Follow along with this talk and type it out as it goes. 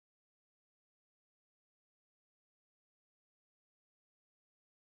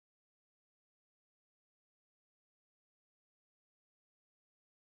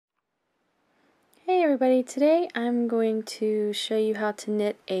Hey everybody, today I'm going to show you how to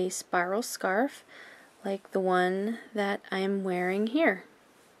knit a spiral scarf like the one that I'm wearing here.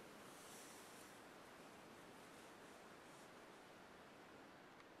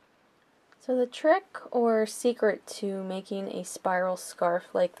 So the trick or secret to making a spiral scarf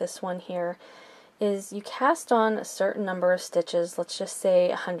like this one here is you cast on a certain number of stitches, let's just say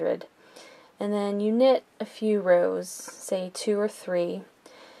 100, and then you knit a few rows, say 2 or 3,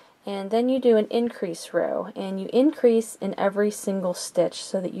 and then you do an increase row, and you increase in every single stitch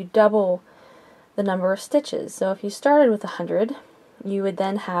so that you double the number of stitches. So if you started with 100, you would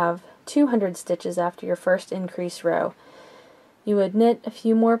then have 200 stitches after your first increase row. You would knit a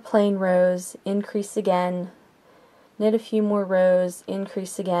few more plain rows, increase again, knit a few more rows,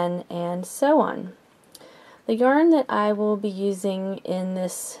 increase again, and so on. The yarn that I will be using in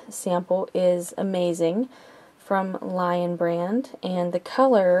this sample is Amazing from Lion Brand, and the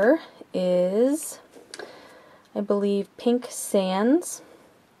color is, I believe, Pink Sands.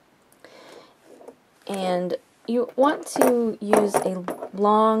 And you want to use a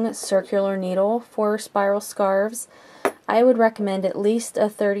long circular needle for spiral scarves. I would recommend at least a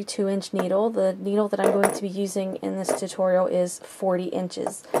 32-inch needle. The needle that I'm going to be using in this tutorial is 40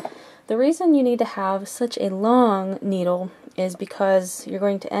 inches. The reason you need to have such a long needle is because you're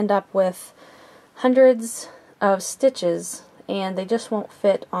going to end up with hundreds of stitches and they just won't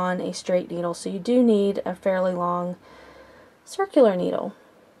fit on a straight needle, so you do need a fairly long circular needle.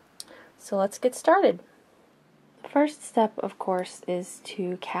 So let's get started. The first step, of course, is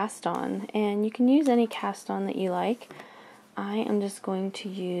to cast on, and you can use any cast on that you like. I am just going to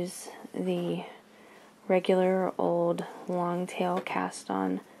use the regular old long tail cast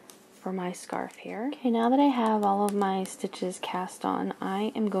on for my scarf here. Okay, now that I have all of my stitches cast on,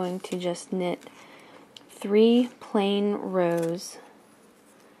 I am going to just knit 3 plain rows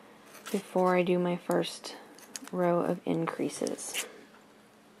before I do my first row of increases.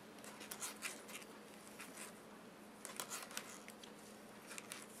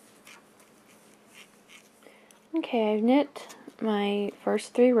 Okay, I've knit my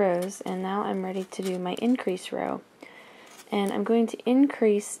first 3 rows and now I'm ready to do my increase row. And I'm going to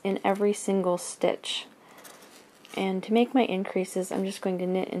increase in every single stitch. And to make my increases, I'm just going to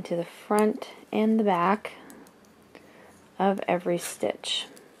knit into the front and the back of every stitch.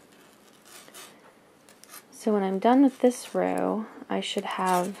 So when I'm done with this row, I should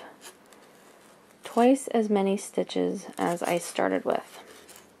have twice as many stitches as I started with.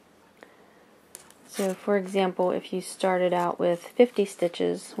 So for example, if you started out with 50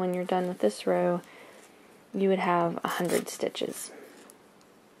 stitches, when you're done with this row, you would have 100 stitches.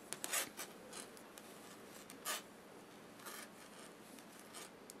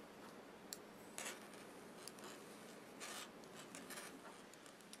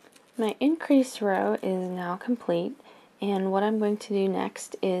 My increase row is now complete, and what I'm going to do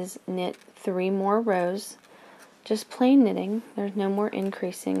next is knit 3 more rows, just plain knitting. There's no more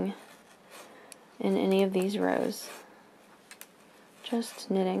increasing in any of these rows,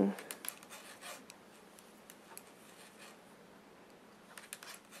 just knitting.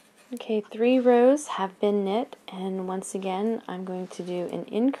 Okay, 3 rows have been knit, and once again I'm going to do an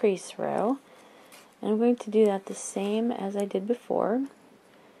increase row, and I'm going to do that the same as I did before.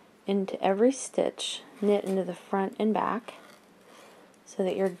 Into every stitch, knit into the front and back so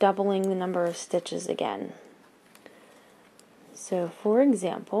that you're doubling the number of stitches again. So for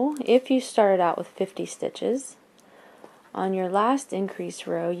example, if you started out with 50 stitches, on your last increase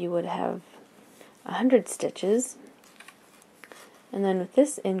row you would have 100 stitches, and then with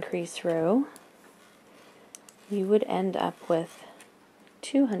this increase row you would end up with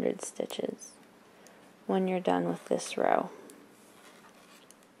 200 stitches when you're done with this row.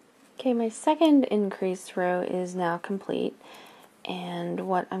 Okay, my second increase row is now complete, and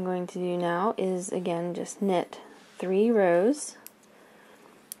what I'm going to do now is again just knit 3 rows,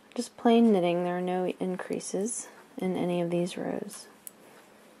 just plain knitting. There are no increases in any of these rows.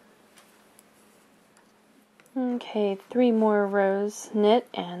 Okay, 3 more rows knit,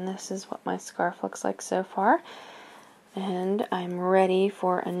 and this is what my scarf looks like so far. And I'm ready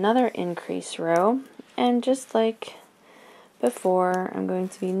for another increase row, and just like before, I'm going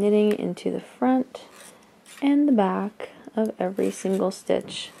to be knitting into the front and the back of every single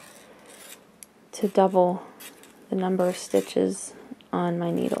stitch to double the number of stitches on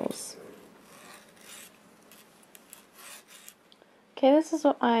my needles. Okay, this is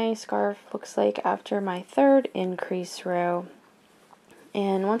what my scarf looks like after my third increase row.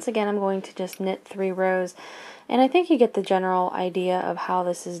 And once again, I'm going to just knit 3 rows, and I think you get the general idea of how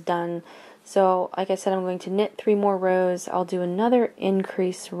this is done. So like I said, I'm going to knit 3 more rows, I'll do another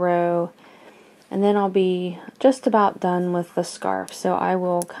increase row, And then I'll be just about done with the scarf. So I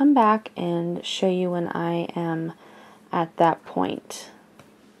will come back and show you when I am at that point.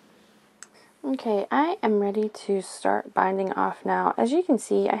 Okay, I am ready to start binding off now. As you can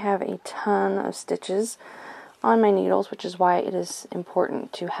see, I have a ton of stitches on my needles, which is why it is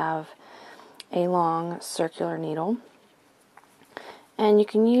important to have a long circular needle. And you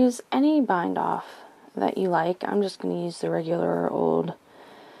can use any bind off that you like. I'm just going to use the regular old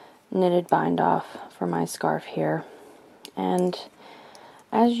knitted bind off for my scarf here. And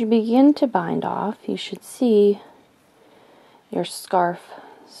as you begin to bind off, you should see your scarf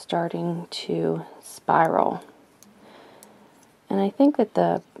starting to spiral. And I think that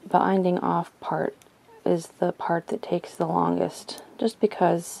the binding off part is the part that takes the longest, just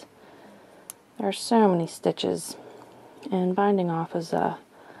because there are so many stitches, and binding off is a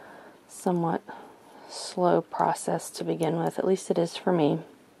somewhat slow process to begin with. At least it is for me.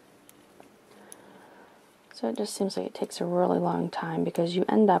 So it just seems like it takes a really long time, because you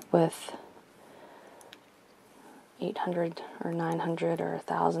end up with 800 or 900 or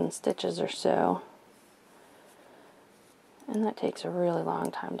 1,000 stitches or so, and that takes a really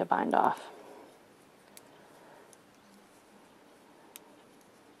long time to bind off.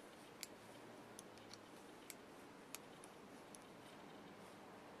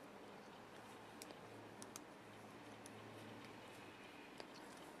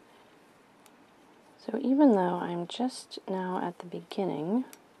 So even though I'm just now at the beginning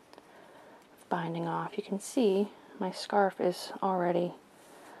of binding off, you can see my scarf is already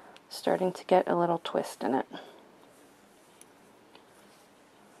starting to get a little twist in it.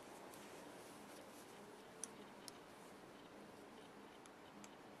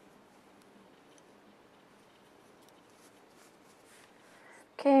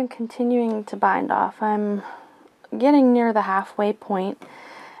 Okay, I'm continuing to bind off. I'm getting near the halfway point,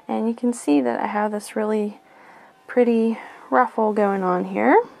 and you can see that I have this really pretty ruffle going on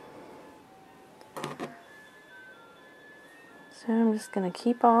here. So I'm just going to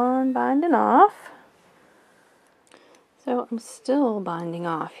keep on binding off. So I'm still binding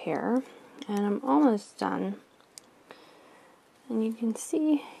off here, and I'm almost done. And you can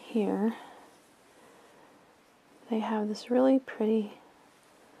see here they have this really pretty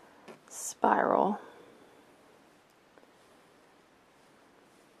spiral.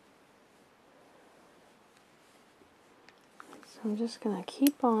 So I'm just going to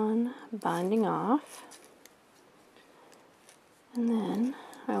keep on binding off, and then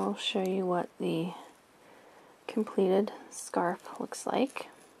I will show you what the completed scarf looks like.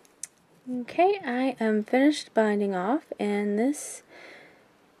 Okay, I am finished binding off, and this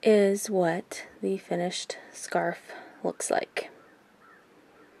is what the finished scarf looks like.